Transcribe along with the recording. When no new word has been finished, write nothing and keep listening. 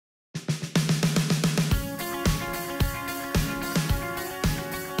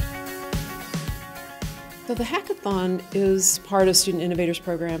So the Hackathon is part of Student Innovators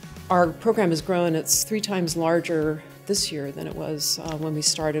program. Our program has grown. It's 3 times larger this year than it was when we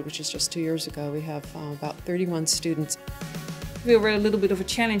started, which is just 2 years ago. We have about 31 students. We were a little bit of a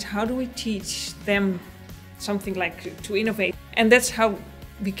challenge. How do we teach them something like to innovate? And that's how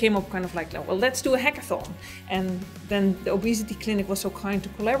we came up kind of like, well, let's do a hackathon. And then the obesity clinic was so kind to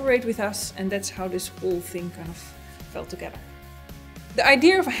collaborate with us, and that's how this whole thing kind of fell together. The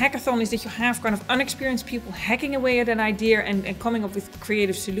idea of a hackathon is that you have kind of unexperienced people hacking away at an idea and coming up with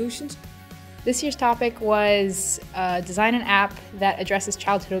creative solutions. This year's topic was design an app that addresses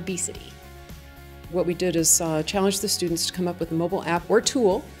childhood obesity. What we did is challenge the students to come up with a mobile app or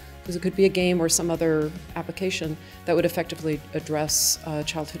tool, because it could be a game or some other application that would effectively address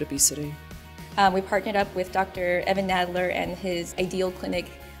childhood obesity. We partnered up with Dr. Evan Nadler and his Ideal Clinic,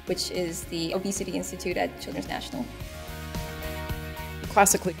 which is the Obesity Institute at Children's National.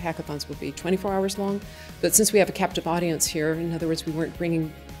 Classically, hackathons would be 24 hours long, but since we have a captive audience here, in other words, we weren't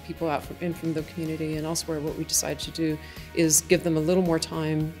bringing people out from the community and elsewhere, what we decided to do is give them a little more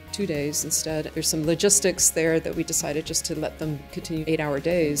time, 2 days instead. There's some logistics there that we decided just to let them continue 8-hour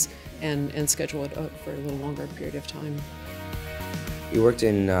days and schedule it for a little longer period of time. We worked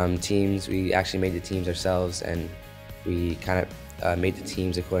in teams. We actually made the teams ourselves, and we kind of made the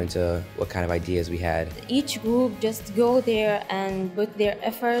teams according to what kind of ideas we had. Each group just go there and put their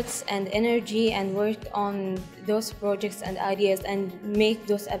efforts and energy and work on those projects and ideas and make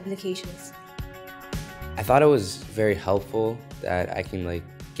those applications. I thought it was very helpful that I can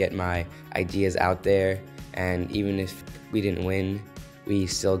get my ideas out there, and even if we didn't win, we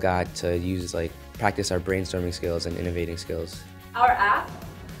still got to use practice our brainstorming skills and innovating skills. Our app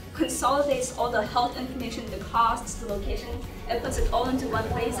consolidates all the health information, the costs, the location, and puts it all into one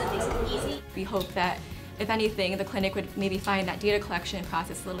place and makes it easy. We hope that, if anything, the clinic would maybe find that data collection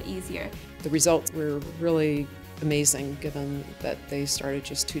process a little easier. The results were really amazing, given that they started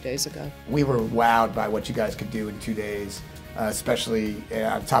just 2 days ago. We were wowed by what you guys could do in 2 days, especially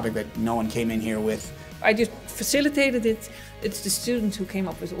a topic that no one came in here with. I just facilitated it. It's the students who came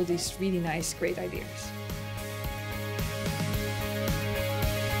up with all these really nice, great ideas.